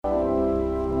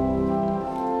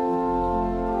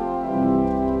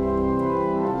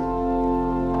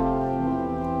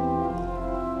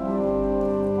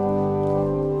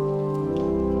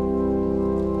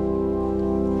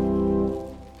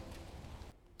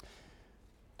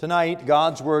Tonight,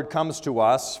 God's Word comes to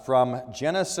us from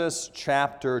Genesis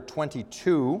chapter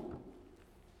 22.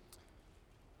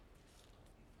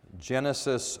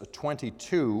 Genesis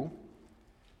 22,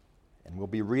 and we'll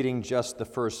be reading just the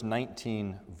first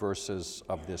 19 verses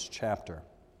of this chapter.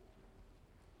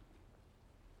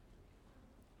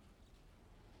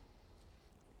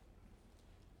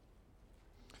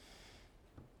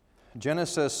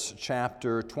 Genesis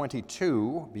chapter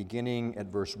 22, beginning at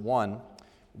verse 1.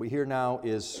 We hear now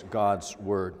is God's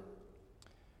word.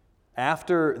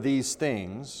 After these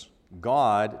things,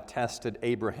 God tested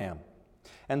Abraham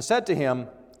and said to him,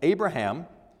 Abraham,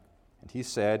 and he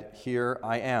said, Here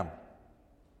I am.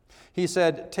 He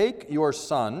said, Take your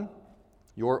son,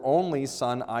 your only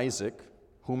son Isaac,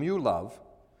 whom you love,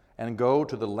 and go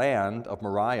to the land of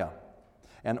Moriah,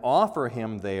 and offer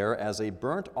him there as a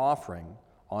burnt offering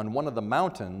on one of the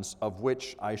mountains of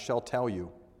which I shall tell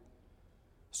you.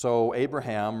 So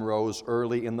Abraham rose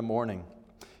early in the morning.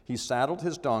 He saddled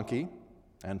his donkey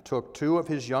and took 2 of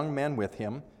his young men with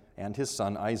him and his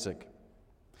son Isaac.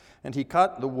 And he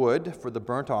cut the wood for the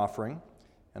burnt offering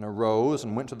and arose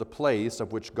and went to the place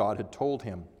of which God had told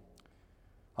him.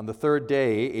 On the 3rd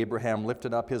day, Abraham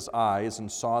lifted up his eyes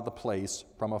and saw the place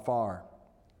from afar.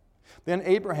 Then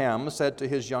Abraham said to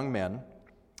his young men,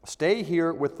 Stay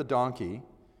here with the donkey.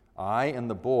 I and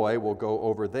the boy will go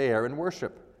over there and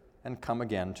worship, and come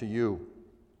again to you.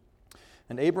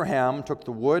 And Abraham took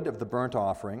the wood of the burnt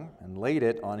offering and laid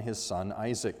it on his son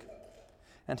Isaac.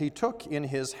 And he took in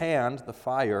his hand the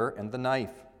fire and the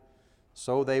knife.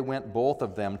 So they went both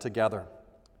of them together.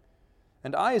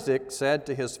 And Isaac said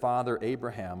to his father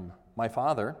Abraham, My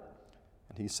father.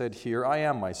 And he said, Here I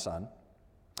am, my son.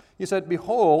 He said,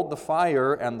 Behold the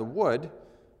fire and the wood,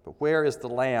 but where is the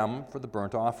lamb for the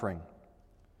burnt offering?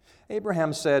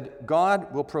 Abraham said,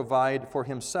 God will provide for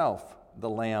himself the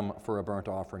lamb for a burnt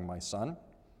offering, my son.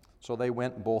 So they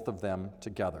went both of them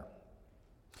together.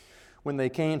 When they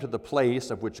came to the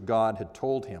place of which God had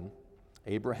told him,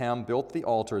 Abraham built the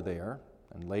altar there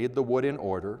and laid the wood in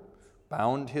order,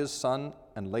 bound his son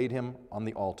and laid him on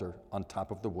the altar on top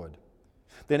of the wood.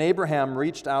 Then Abraham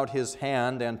reached out his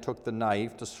hand and took the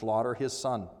knife to slaughter his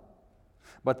son.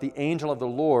 But the angel of the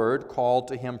Lord called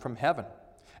to him from heaven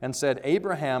and said,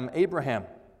 Abraham, Abraham.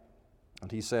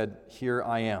 And he said, Here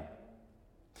I am.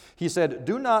 He said,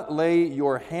 Do not lay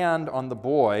your hand on the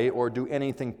boy or do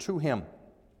anything to him.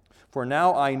 For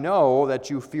now I know that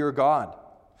you fear God,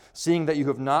 seeing that you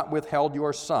have not withheld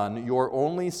your son, your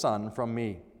only son, from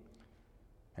me.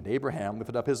 And Abraham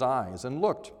lifted up his eyes and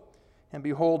looked, and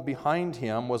behold, behind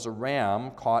him was a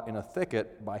ram caught in a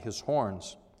thicket by his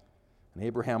horns. And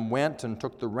Abraham went and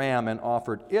took the ram and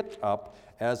offered it up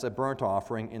as a burnt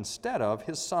offering instead of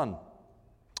his son.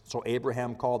 So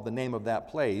Abraham called the name of that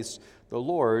place, The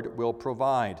Lord will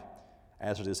provide.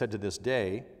 As it is said to this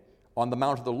day, On the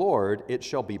mount of the Lord it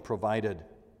shall be provided.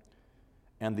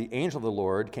 And the angel of the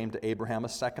Lord came to Abraham a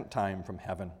second time from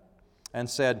heaven and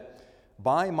said,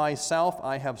 By myself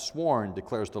I have sworn,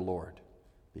 declares the Lord,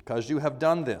 because you have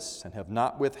done this and have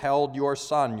not withheld your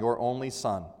son, your only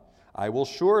son. I will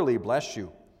surely bless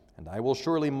you, and I will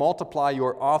surely multiply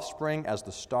your offspring as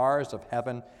the stars of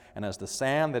heaven and as the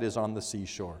sand that is on the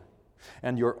seashore.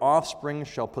 And your offspring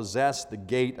shall possess the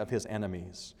gate of his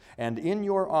enemies, and in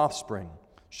your offspring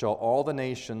shall all the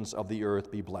nations of the earth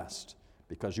be blessed,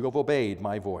 because you have obeyed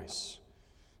my voice.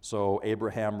 So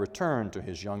Abraham returned to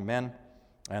his young men,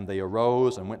 and they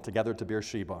arose and went together to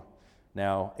Beersheba.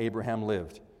 Now Abraham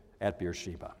lived at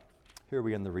Beersheba. Here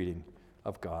we end the reading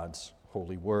of God's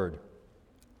holy word.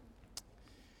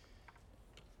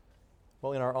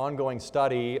 Well, in our ongoing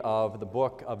study of the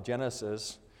book of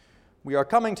Genesis, we are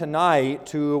coming tonight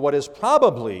to what is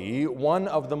probably one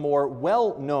of the more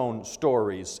well-known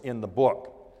stories in the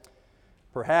book.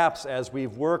 Perhaps as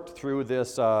we've worked through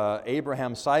this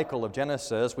Abraham cycle of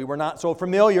Genesis, we were not so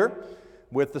familiar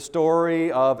with the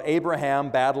story of Abraham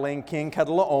battling King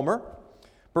Kedorlaomer,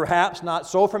 perhaps not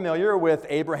so familiar with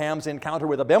Abraham's encounter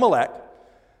with Abimelech.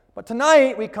 But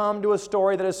tonight we come to a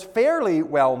story that is fairly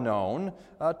well known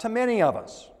to many of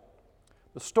us.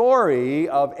 The story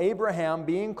of Abraham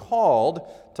being called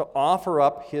to offer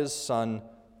up his son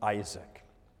Isaac.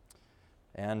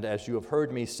 And as you have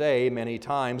heard me say many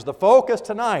times, the focus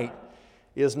tonight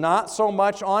is not so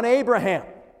much on Abraham,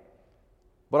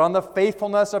 but on the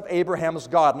faithfulness of Abraham's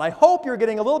God. And I hope you're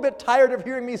getting a little bit tired of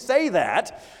hearing me say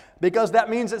that, because that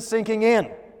means it's sinking in.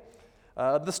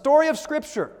 The story of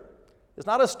Scripture is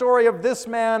not a story of this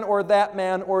man or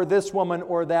this woman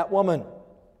or that woman.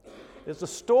 It's a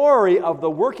story of the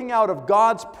working out of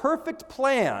God's perfect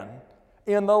plan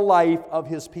in the life of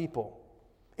His people.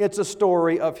 It's a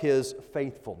story of His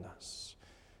faithfulness.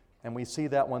 And we see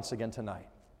that once again tonight.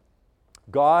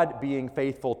 God being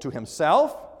faithful to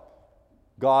himself,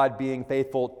 God being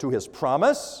faithful to his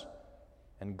promise,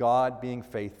 and God being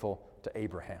faithful to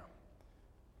Abraham.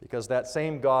 Because that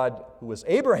same God who was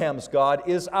Abraham's God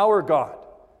is our God.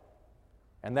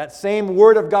 And that same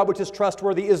word of God which is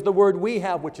trustworthy is the word we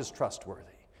have which is trustworthy.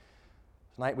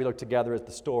 Tonight we look together at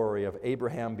the story of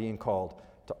Abraham being called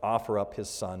to offer up his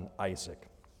son Isaac.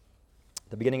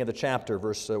 The beginning of the chapter,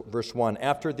 verse 1.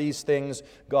 After these things,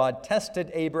 God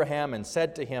tested Abraham and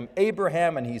said to him,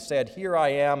 Abraham, and he said, Here I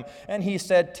am. And he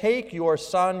said, Take your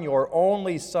son, your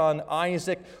only son,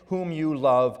 Isaac, whom you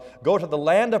love, go to the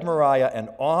land of Moriah and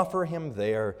offer him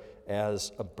there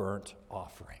as a burnt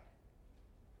offering.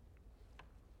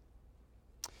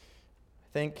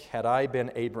 I think, had I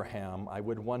been Abraham, I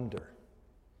would wonder,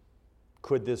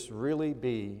 could this really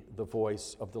be the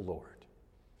voice of the Lord?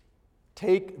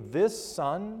 Take this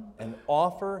son and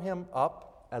offer him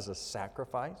up as a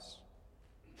sacrifice?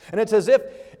 And it's as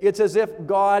if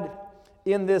God,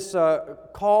 in this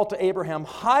call to Abraham,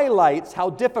 highlights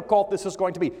how difficult this is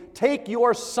going to be. Take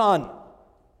your son,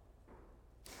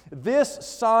 this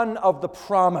son of the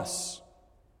promise,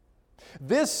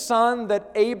 this son that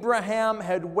Abraham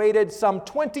had waited some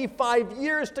 25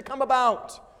 years to come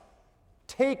about.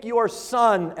 Take your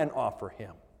son and offer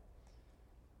him.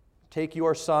 Take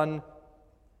your son,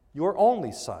 your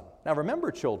only son. Now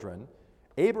remember, children,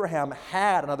 Abraham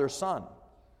had another son.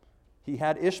 He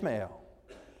had Ishmael.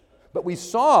 But we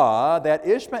saw that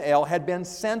Ishmael had been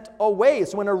sent away.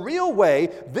 So in a real way,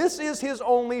 this is his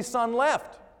only son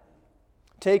left.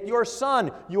 Take your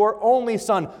son, your only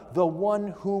son, the one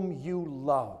whom you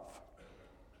love.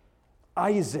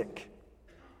 Isaac,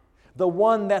 the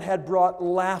one that had brought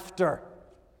laughter.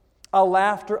 A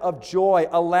laughter of joy,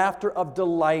 a laughter of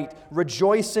delight,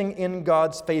 rejoicing in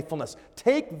God's faithfulness.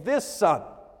 Take this son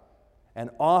and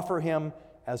offer him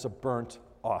as a burnt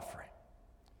offering.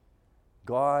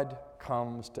 God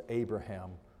comes to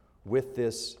Abraham with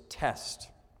this test.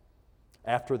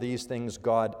 After these things,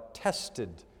 God tested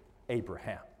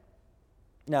Abraham.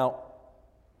 Now,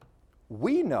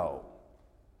 we know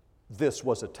this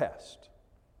was a test.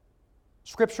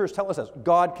 Scriptures tell us this.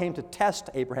 God came to test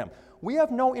Abraham. We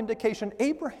have no indication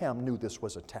Abraham knew this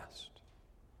was a test.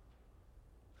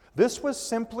 This was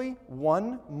simply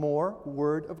one more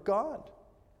word of God,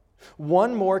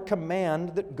 one more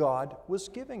command that God was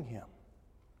giving him.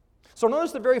 So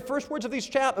notice the very first words of this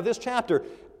chapter.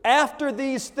 After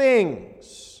these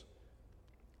things,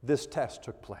 this test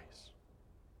took place.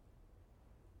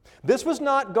 This was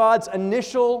not God's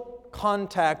initial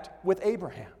contact with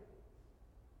Abraham.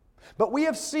 But we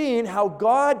have seen how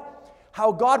God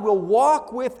will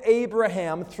walk with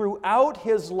Abraham throughout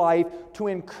his life to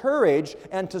encourage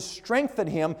and to strengthen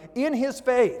him in his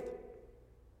faith.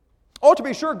 Oh, to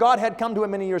be sure, God had come to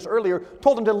him many years earlier,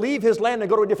 told him to leave his land and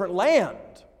go to a different land.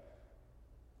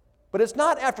 But it's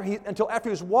not until after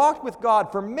he's walked with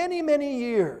God for many, many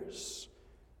years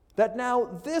that now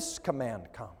this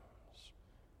command comes.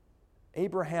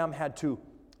 Abraham had to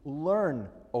learn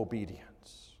obedience.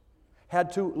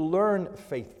 Had to learn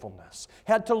faithfulness,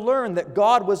 had to learn that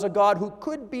God was a God who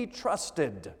could be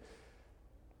trusted.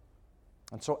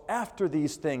 And so after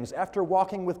these things, after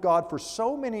walking with God for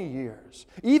so many years,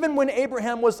 even when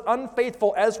Abraham was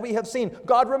unfaithful, as we have seen,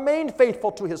 God remained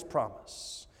faithful to his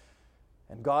promise.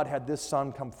 And God had this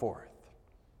son come forth.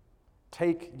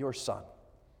 Take your son,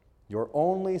 your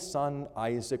only son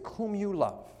Isaac, whom you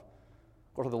love,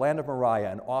 go to the land of Moriah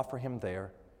and offer him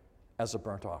there as a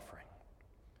burnt offering.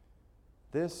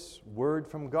 This word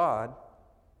from God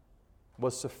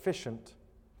was sufficient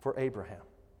for Abraham.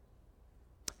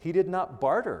 He did not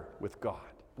barter with God.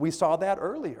 We saw that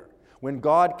earlier. When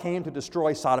God came to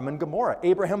destroy Sodom and Gomorrah,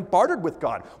 Abraham bartered with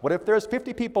God. What if there's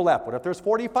 50 people left? What if there's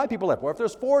 45 people left? What if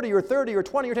there's 40 or 30 or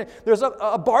 20 or 10? There's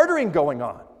a bartering going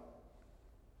on.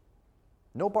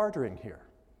 No bartering here,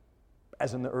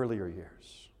 as in the earlier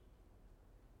years.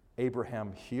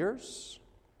 Abraham hears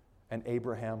and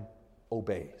Abraham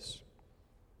obeys.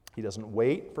 He doesn't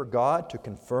wait for God to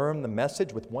confirm the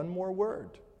message with one more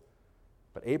word.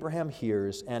 But Abraham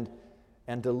hears and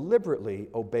deliberately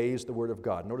obeys the word of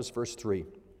God. Notice verse 3.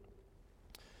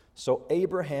 So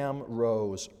Abraham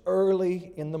rose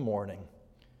early in the morning,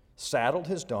 saddled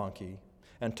his donkey,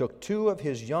 and took 2 of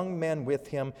his young men with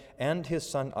him and his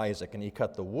son Isaac. And he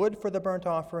cut the wood for the burnt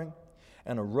offering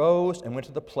and arose and went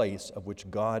to the place of which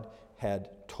God had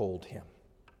told him.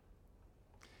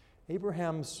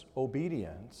 Abraham's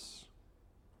obedience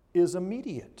is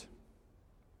immediate.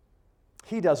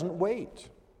 He doesn't wait.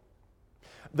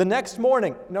 The next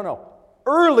morning,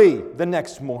 early the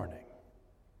next morning,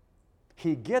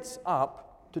 he gets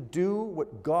up to do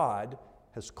what God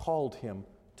has called him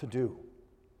to do.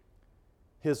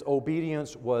 His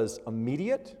obedience was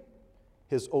immediate.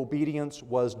 His obedience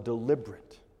was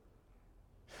deliberate.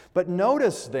 But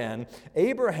notice then,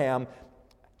 Abraham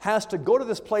has to go to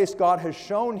this place God has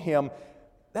shown him.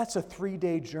 That's a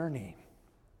 3-day journey.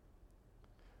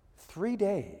 3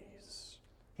 days.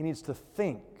 He needs to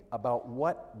think about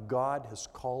what God has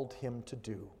called him to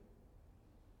do.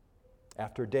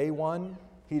 After day 1,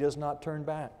 he does not turn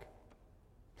back.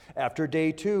 After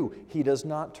day 2, he does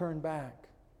not turn back.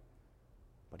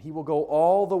 But he will go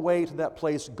all the way to that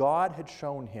place God had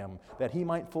shown him, that he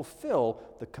might fulfill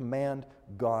the command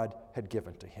God had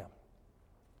given to him.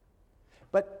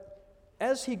 But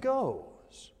as he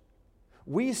goes,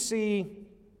 we see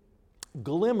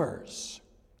glimmers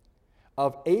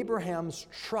of Abraham's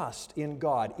trust in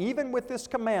God. Even with this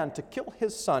command to kill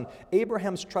his son,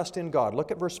 Abraham's trust in God. Look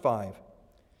at verse 5.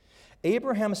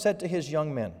 Abraham said to his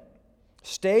young men,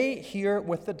 "Stay here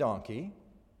with the donkey.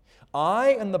 I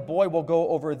and the boy will go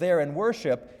over there and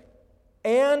worship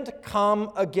and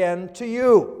come again to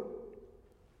you."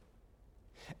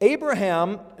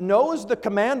 Abraham knows the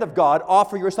command of God,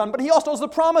 offer your son, but he also knows the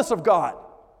promise of God.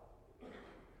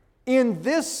 In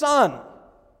this son,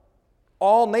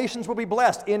 all nations will be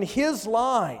blessed. In his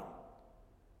line.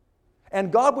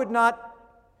 And God would not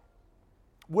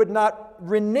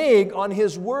renege on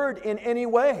his word in any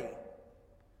way.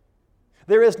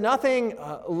 There is nothing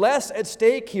less at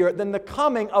stake here than the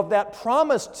coming of that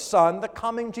promised son, the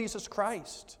coming Jesus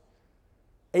Christ.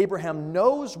 Abraham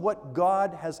knows what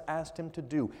God has asked him to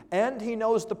do, and he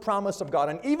knows the promise of God.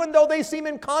 And even though they seem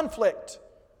in conflict,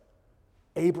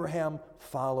 Abraham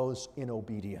follows in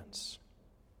obedience.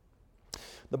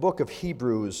 The book of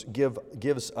Hebrews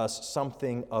gives us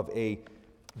something of a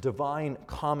divine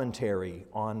commentary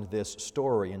on this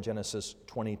story in Genesis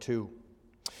 22.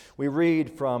 We read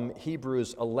from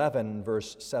Hebrews 11,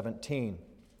 verse 17.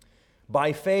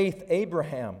 "By faith,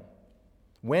 Abraham,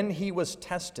 when he was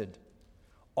tested,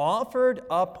 offered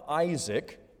up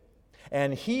Isaac,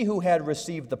 and he who had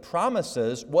received the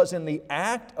promises was in the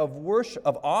act of worship,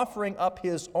 of offering up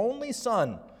his only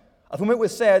son, of whom it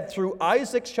was said, 'Through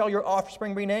Isaac shall your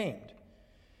offspring be named.'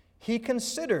 He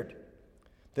considered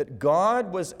that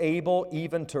God was able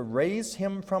even to raise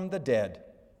him from the dead,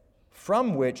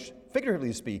 from which,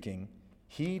 figuratively speaking,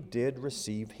 he did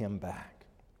receive him back."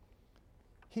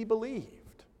 He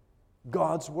believed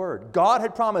God's word. God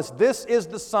had promised, this is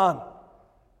the son.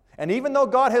 And even though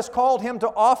God has called him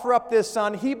to offer up this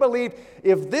son, he believed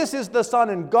if this is the son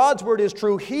and God's word is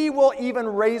true, he will even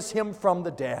raise him from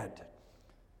the dead,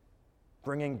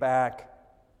 bringing back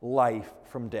life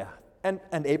from death. And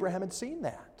Abraham had seen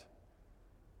that.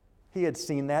 He had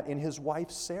seen that in his wife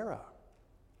Sarah,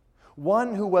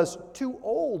 one who was too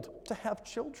old to have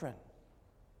children.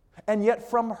 And yet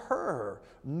from her,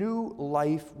 new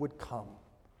life would come.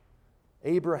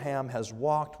 Abraham has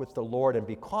walked with the Lord, and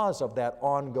because of that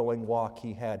ongoing walk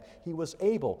he had, he was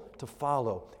able to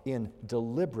follow in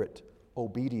deliberate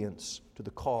obedience to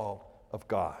the call of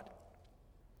God.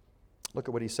 Look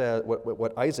at what he said,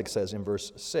 what Isaac says in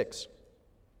verse 6.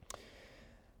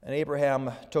 "And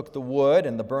Abraham took the wood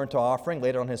and the burnt offering,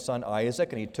 laid it on his son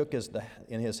Isaac, and he took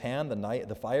in his hand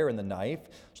the fire and the knife.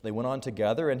 So they went on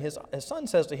together, and his son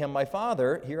says to him, 'My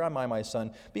father, here am I, my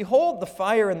son. Behold the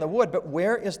fire and the wood, but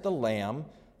where is the lamb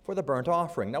for the burnt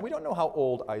offering?'" Now, we don't know how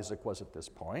old Isaac was at this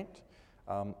point.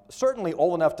 Certainly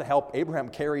old enough to help Abraham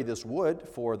carry this wood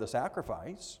for the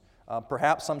sacrifice.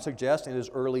 Perhaps some suggest in his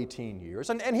early teen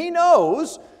years. And he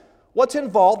knows what's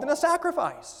involved in a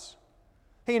sacrifice.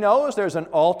 He knows there's an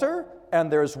altar,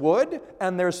 and there's wood,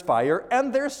 and there's fire,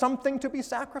 and there's something to be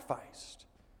sacrificed.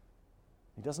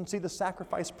 He doesn't see the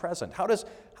sacrifice present. How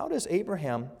does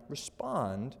Abraham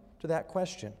respond to that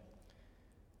question?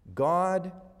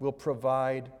 God will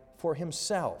provide for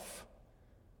himself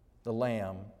the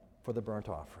lamb for the burnt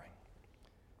offering.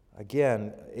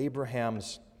 Again,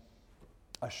 Abraham's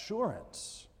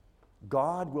assurance,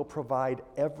 God will provide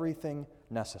everything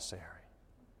necessary.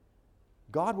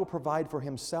 God will provide for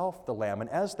himself the lamb. And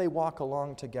as they walk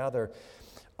along together,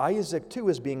 Isaac too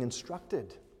is being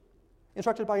instructed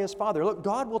by his father. Look,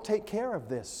 God will take care of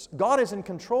this. God is in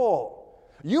control.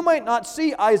 You might not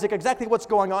see, Isaac, exactly what's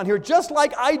going on here, just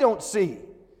like I don't see.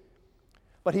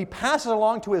 But he passes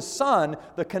along to his son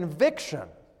the conviction,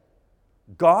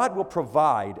 God will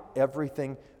provide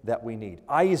everything that we need.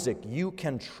 Isaac, you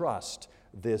can trust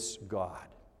this God.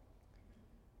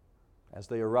 As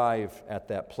they arrive at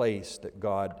that place that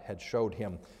God had showed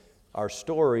him, Our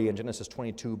story in Genesis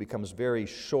 22 becomes very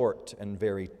short and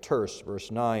very terse.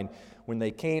 Verse 9, when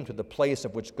they came to the place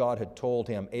of which God had told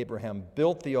him, Abraham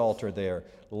built the altar there,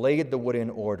 laid the wood in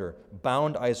order,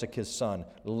 bound Isaac his son,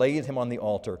 laid him on the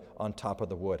altar on top of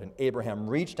the wood. And Abraham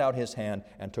reached out his hand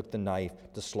and took the knife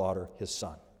to slaughter his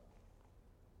son.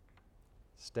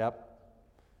 Step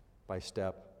by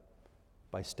step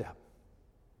by step.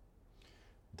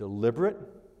 Deliberate,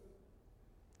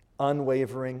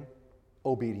 unwavering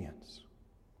obedience.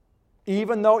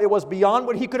 Even though it was beyond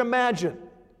what he could imagine,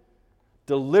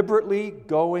 deliberately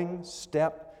going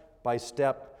step by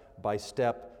step by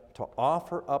step to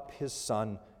offer up his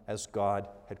son as God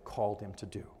had called him to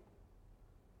do.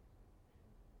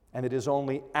 And it is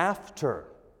only after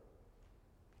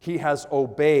he has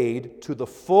obeyed to the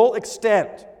full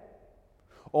extent,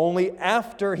 only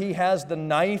after he has the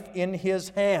knife in his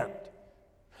hand,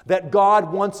 that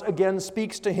God once again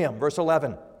speaks to him. Verse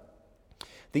 11.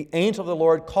 The angel of the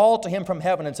Lord called to him from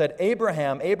heaven and said,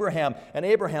 Abraham, Abraham. And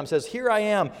Abraham says, Here I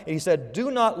am. And he said, Do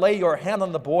not lay your hand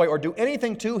on the boy or do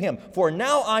anything to him, for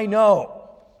now I know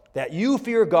that you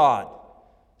fear God,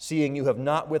 seeing you have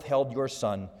not withheld your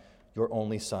son, your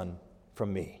only son,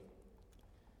 from me.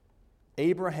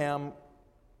 Abraham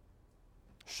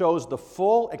shows the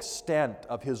full extent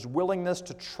of his willingness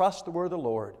to trust the word of the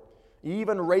Lord,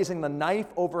 even raising the knife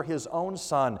over his own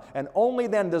son. And only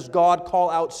then does God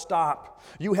call out, Stop.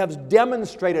 You have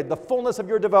demonstrated the fullness of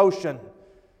your devotion.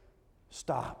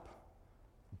 Stop.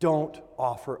 Don't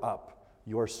offer up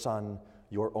your son,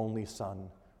 your only son,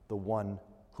 the one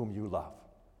whom you love.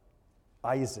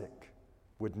 Isaac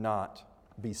would not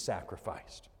be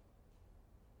sacrificed.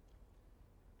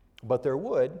 But there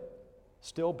would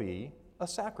still be a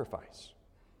sacrifice.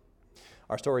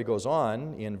 Our story goes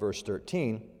on in verse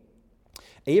 13.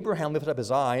 Abraham lifted up his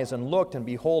eyes and looked, and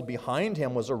behold, behind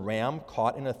him was a ram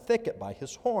caught in a thicket by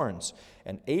his horns.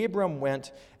 And Abram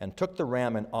went and took the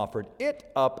ram and offered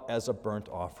it up as a burnt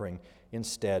offering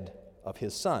instead of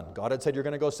his son. God had said, You're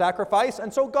going to go sacrifice,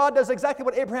 and so God does exactly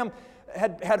what Abraham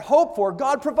had hoped for.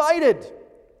 God provided.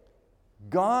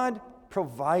 God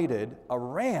provided a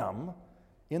ram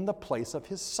in the place of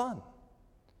his son.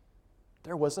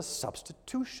 There was a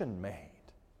substitution made.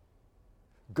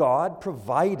 God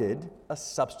provided a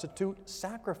substitute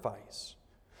sacrifice,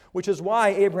 which is why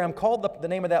Abraham called the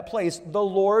name of that place, The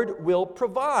Lord Will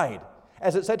Provide.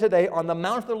 As it said today, on the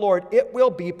mount of the Lord, it will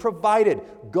be provided.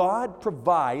 God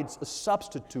provides a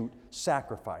substitute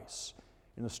sacrifice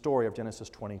in the story of Genesis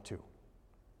 22.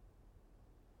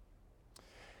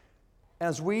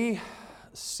 As we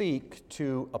seek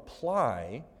to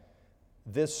apply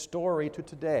this story to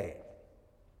today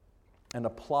and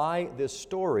apply this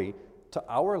story to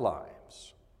our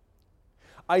lives,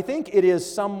 I think it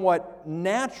is somewhat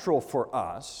natural for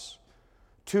us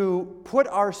to put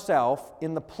ourselves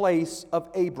in the place of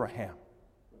Abraham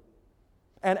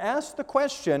and ask the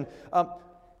question,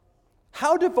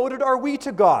 how devoted are we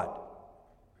to God?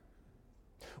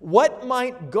 What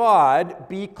might God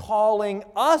be calling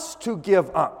us to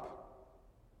give up?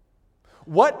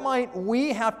 What might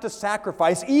we have to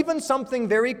sacrifice, even something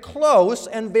very close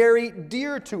and very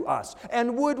dear to us?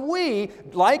 And would we,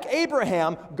 like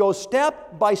Abraham, go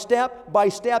step by step by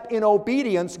step in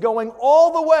obedience, going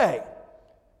all the way,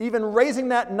 even raising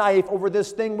that knife over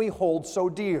this thing we hold so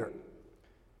dear?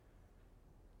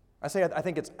 I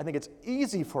think it's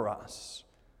easy for us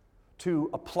to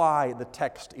apply the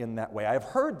text in that way. I've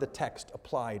heard the text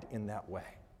applied in that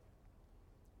way.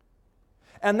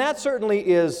 And that certainly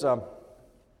is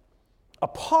a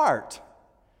part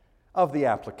of the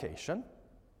application.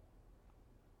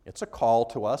 It's a call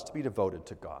to us to be devoted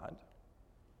to God.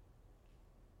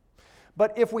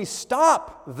 But if we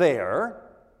stop there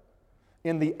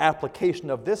in the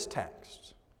application of this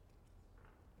text,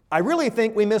 I really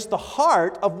think we miss the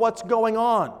heart of what's going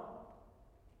on.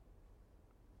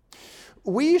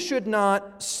 We should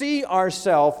not see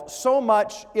ourselves so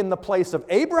much in the place of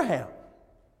Abraham.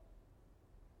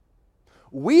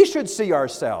 We should see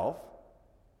ourselves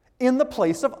in the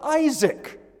place of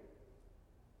Isaac.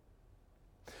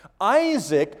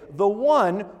 Isaac, the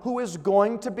one who is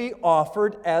going to be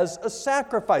offered as a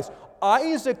sacrifice.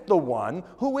 Isaac, the one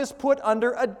who is put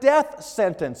under a death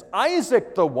sentence.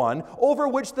 Isaac, the one over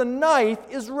which the knife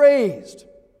is raised.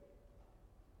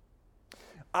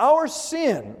 Our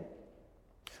sin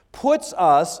puts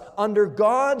us under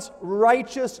God's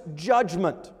righteous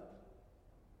judgment.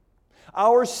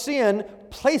 Our sin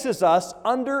places us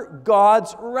under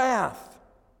God's wrath.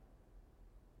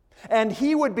 And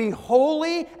he would be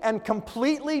wholly and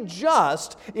completely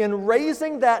just in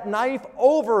raising that knife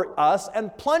over us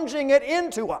and plunging it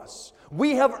into us.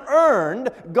 We have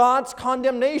earned God's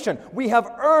condemnation. We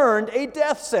have earned a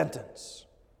death sentence.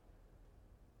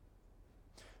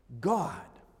 God,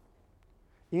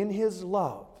 in His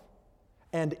love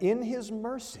and in His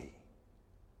mercy,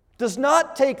 does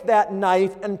not take that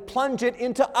knife and plunge it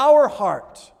into our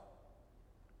heart.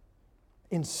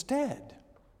 Instead,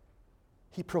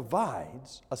 He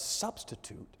provides a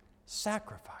substitute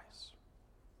sacrifice.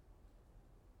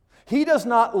 He does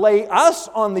not lay us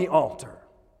on the altar,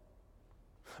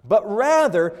 but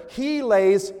rather He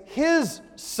lays His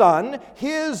Son,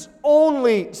 His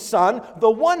only Son, the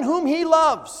one whom He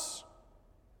loves.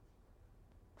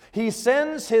 He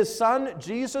sends His Son,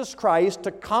 Jesus Christ,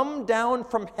 to come down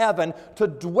from heaven to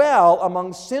dwell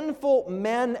among sinful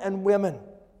men and women.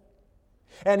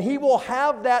 And He will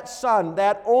have that Son,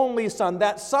 that only Son,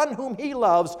 that Son whom He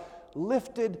loves,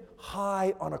 lifted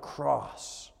high on a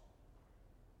cross,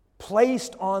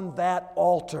 placed on that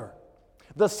altar.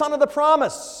 The Son of the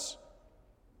promise,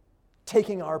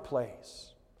 taking our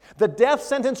place. The death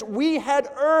sentence we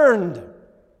had earned,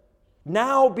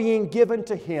 now being given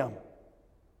to Him.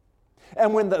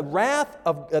 And when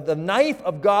the knife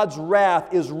of God's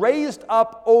wrath is raised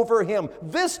up over Him,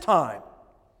 this time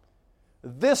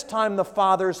the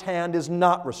Father's hand is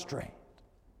not restrained.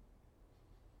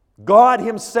 God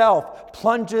Himself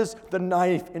plunges the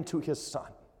knife into His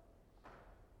Son,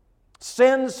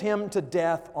 sends Him to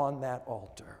death on that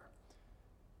altar,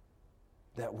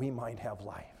 that we might have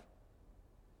life.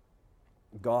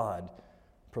 God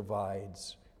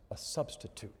provides a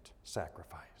substitute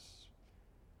sacrifice.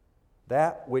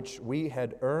 That which we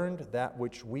had earned, that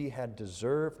which we had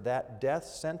deserved, that death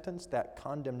sentence, that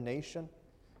condemnation,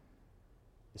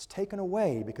 is taken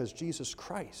away because Jesus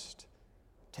Christ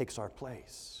takes our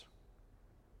place.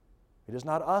 It is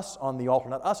not us on the altar,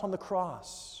 not us on the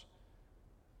cross.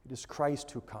 It is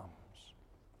Christ who comes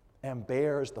and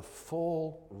bears the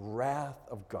full wrath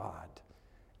of God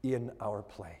in our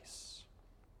place.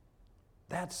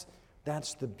 That's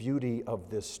the beauty of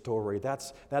this story.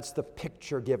 That's the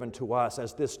picture given to us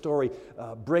as this story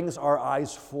brings our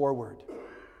eyes forward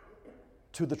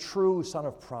to the true Son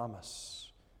of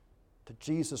promise, to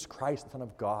Jesus Christ, the Son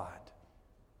of God,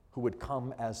 who would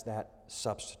come as that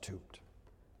substitute.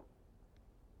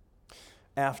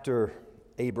 After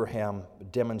Abraham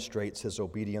demonstrates his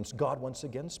obedience, God once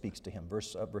again speaks to him.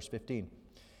 Verse 15.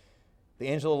 The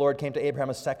angel of the Lord came to Abraham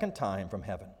a second time from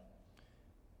heaven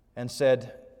and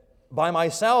said, "By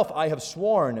myself I have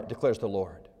sworn, declares the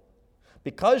Lord,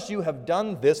 because you have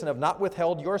done this and have not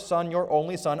withheld your son, your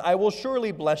only son, I will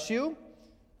surely bless you.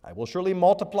 I will surely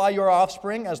multiply your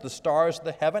offspring as the stars of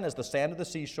the heaven, as the sand of the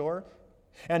seashore.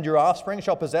 And your offspring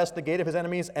shall possess the gate of his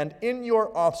enemies, and in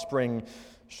your offspring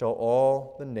shall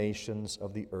all the nations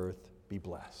of the earth be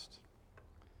blessed."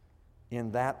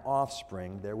 In that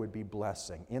offspring there would be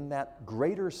blessing. In that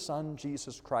greater Son,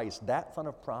 Jesus Christ, that Son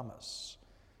of promise,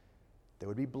 there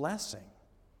would be blessing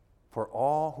for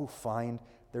all who find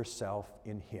their self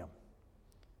in Him.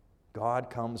 God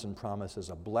comes and promises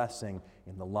a blessing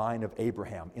in the line of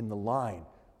Abraham, in the line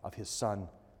of His Son,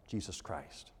 Jesus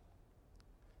Christ.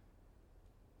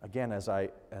 Again, as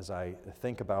I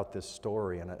think about this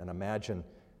story and imagine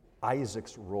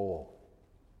Isaac's role,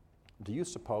 do you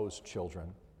suppose,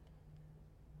 children,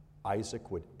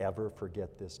 Isaac would ever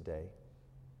forget this day?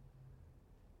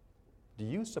 Do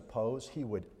you suppose he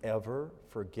would ever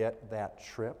forget that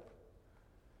trip?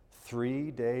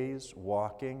 3 days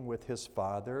walking with his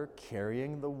father,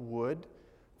 carrying the wood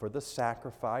for the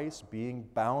sacrifice, being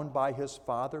bound by his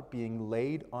father, being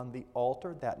laid on the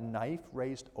altar, that knife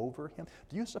raised over him.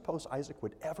 Do you suppose Isaac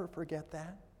would ever forget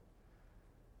that?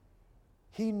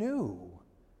 He knew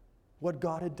what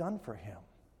God had done for him.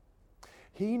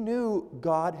 He knew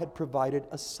God had provided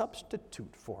a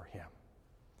substitute for him.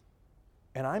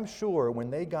 And I'm sure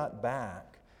when they got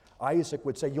back, Isaac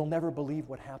would say, "You'll never believe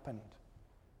what happened.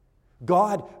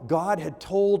 God had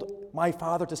told my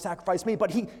father to sacrifice me,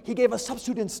 but he gave a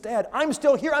substitute instead. I'm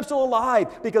still here, I'm still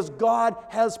alive, because God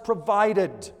has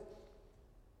provided."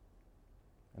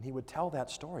 And he would tell that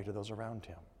story to those around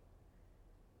him.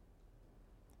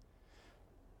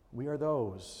 We are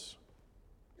those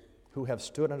who have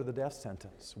stood under the death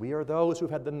sentence. We are those who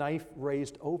have had the knife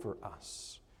raised over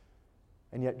us.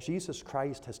 And yet Jesus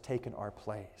Christ has taken our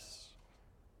place.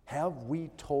 Have we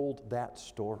told that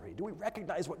story? Do we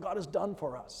recognize what God has done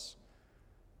for us?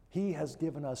 He has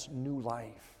given us new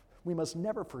life. We must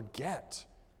never forget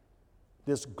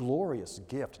this glorious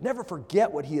gift. Never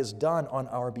forget what He has done on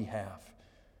our behalf,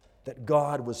 that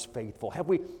God was faithful. Have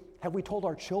Have we told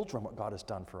our children what God has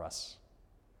done for us?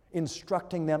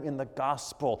 Instructing them in the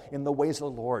gospel, in the ways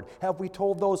of the Lord. Have we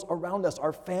told those around us,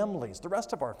 our families, the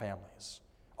rest of our families,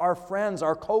 our friends,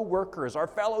 our co-workers, our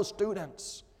fellow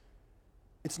students?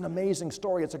 It's an amazing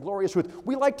story. It's a glorious truth.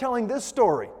 We like telling this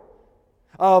story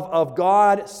of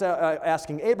God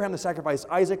asking Abraham to sacrifice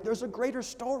Isaac. There's a greater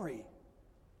story,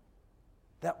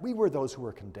 that we were those who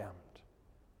were condemned,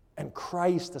 and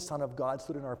Christ, the Son of God,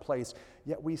 stood in our place,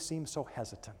 yet we seem so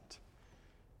hesitant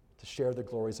to share the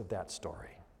glories of that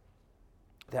story.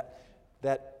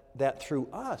 That through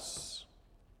us,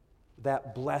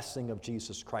 that blessing of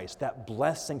Jesus Christ, that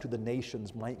blessing to the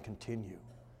nations might continue.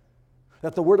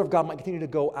 That the word of God might continue to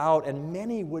go out, and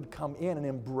many would come in and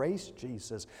embrace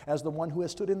Jesus as the one who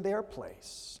has stood in their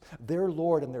place, their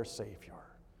Lord and their Savior,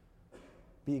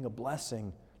 being a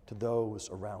blessing to those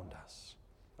around us.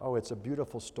 Oh, it's a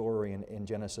beautiful story in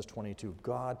Genesis 22.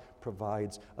 God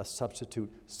provides a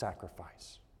substitute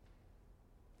sacrifice.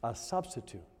 A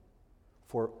substitute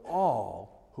for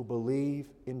all who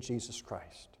believe in Jesus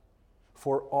Christ,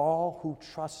 for all who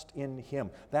trust in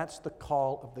Him. That's the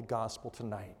call of the gospel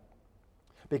tonight.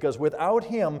 Because without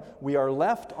Him, we are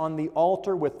left on the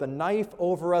altar with the knife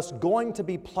over us, going to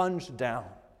be plunged down.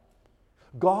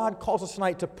 God calls us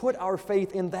tonight to put our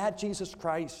faith in that Jesus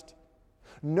Christ.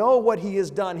 Know what He has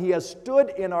done. He has stood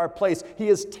in our place. He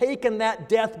has taken that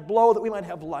death blow that we might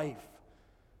have life.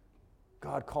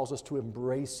 God calls us to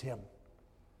embrace Him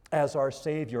as our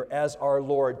Savior, as our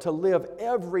Lord, to live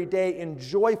every day in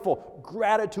joyful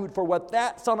gratitude for what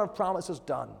that Son of Promise has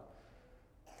done.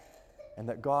 And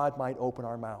that God might open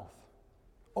our mouth,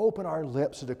 open our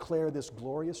lips to declare this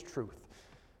glorious truth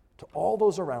to all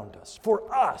those around us.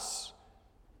 For us,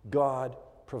 God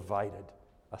provided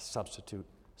a substitute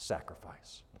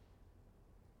sacrifice.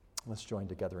 Let's join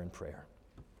together in prayer.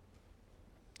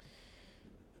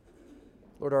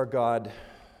 Lord our God,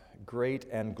 great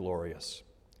and glorious,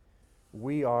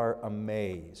 we are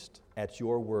amazed at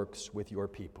your works with your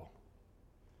people.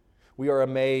 We are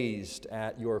amazed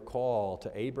at your call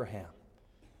to Abraham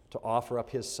to offer up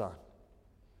his son.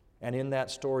 And in that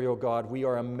story, O God, we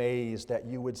are amazed that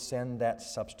you would send that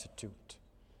substitute.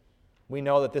 We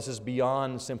know that this is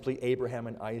beyond simply Abraham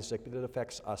and Isaac, but it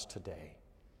affects us today.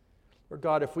 Lord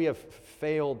God, if we have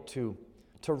failed to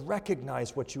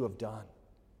recognize what you have done,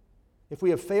 if we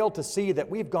have failed to see that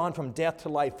we've gone from death to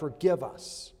life, forgive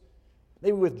us.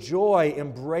 May we with joy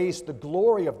embrace the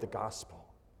glory of the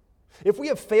gospel. If we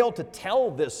have failed to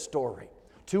tell this story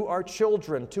to our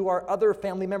children, to our other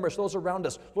family members, those around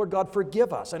us, Lord God,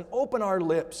 forgive us and open our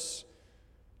lips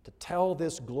to tell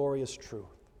this glorious truth.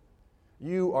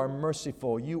 You are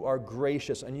merciful, you are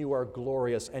gracious, and you are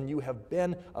glorious, and you have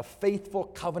been a faithful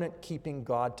covenant-keeping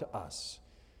God to us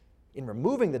in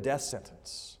removing the death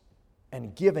sentence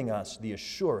and giving us the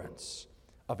assurance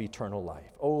of eternal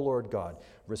life. O Lord God,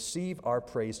 receive our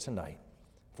praise tonight,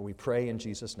 for we pray in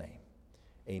Jesus' name.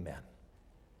 Amen.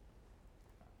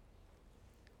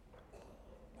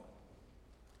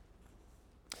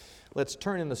 Let's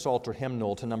turn in the Psalter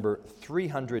hymnal to number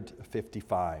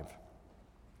 355.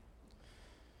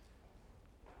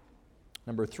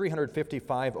 Number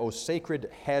 355, O sacred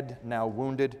head now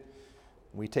wounded.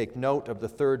 We take note of the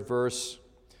third verse.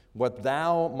 What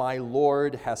thou, my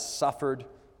Lord, hast suffered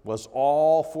was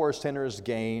all for sinners'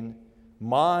 gain.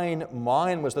 Mine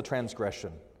was the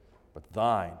transgression, but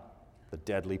thine the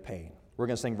deadly pain. We're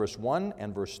going to sing verse 1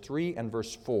 and verse 3 and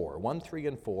verse 4. 1, 3,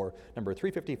 and 4. Number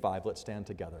 355. Let's stand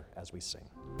together as we sing.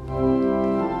 Lord,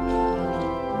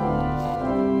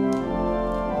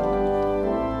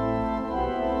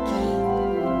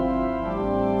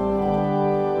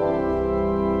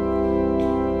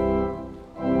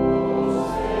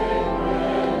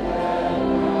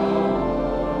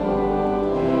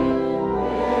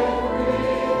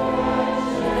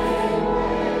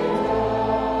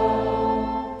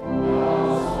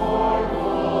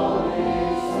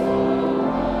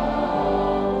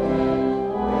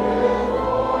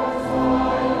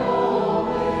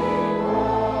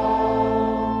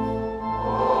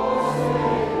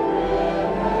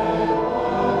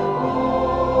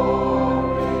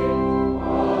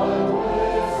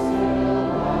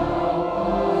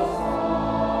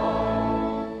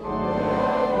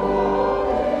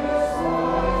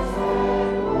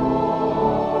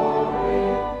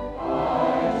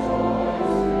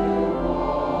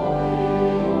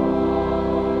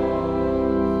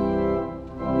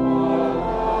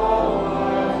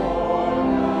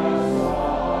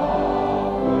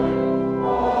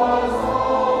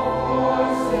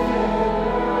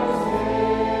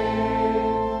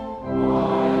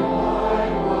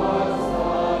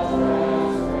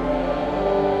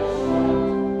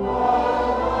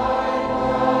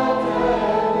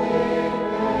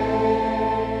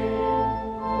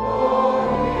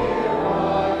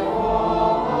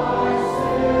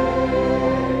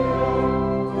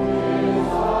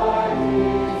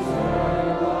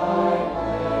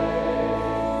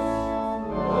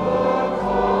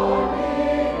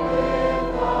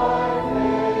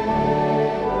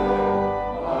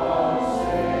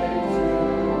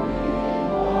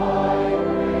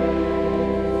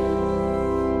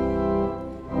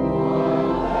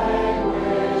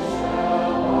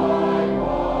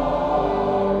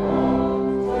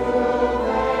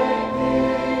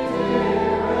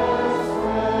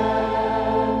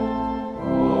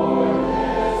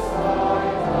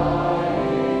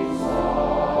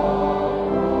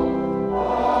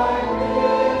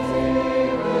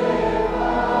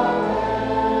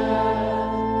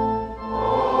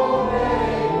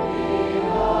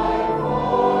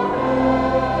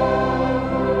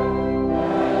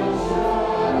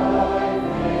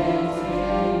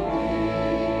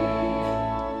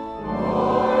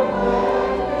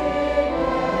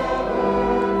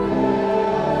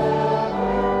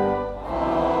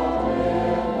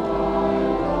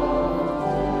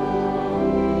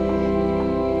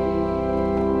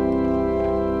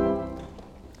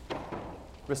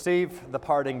 Receive the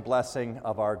parting blessing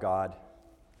of our God.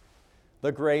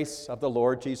 The grace of the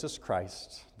Lord Jesus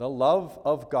Christ, the love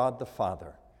of God the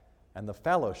Father, and the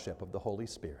fellowship of the Holy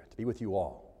Spirit be with you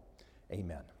all.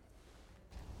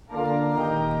 Amen.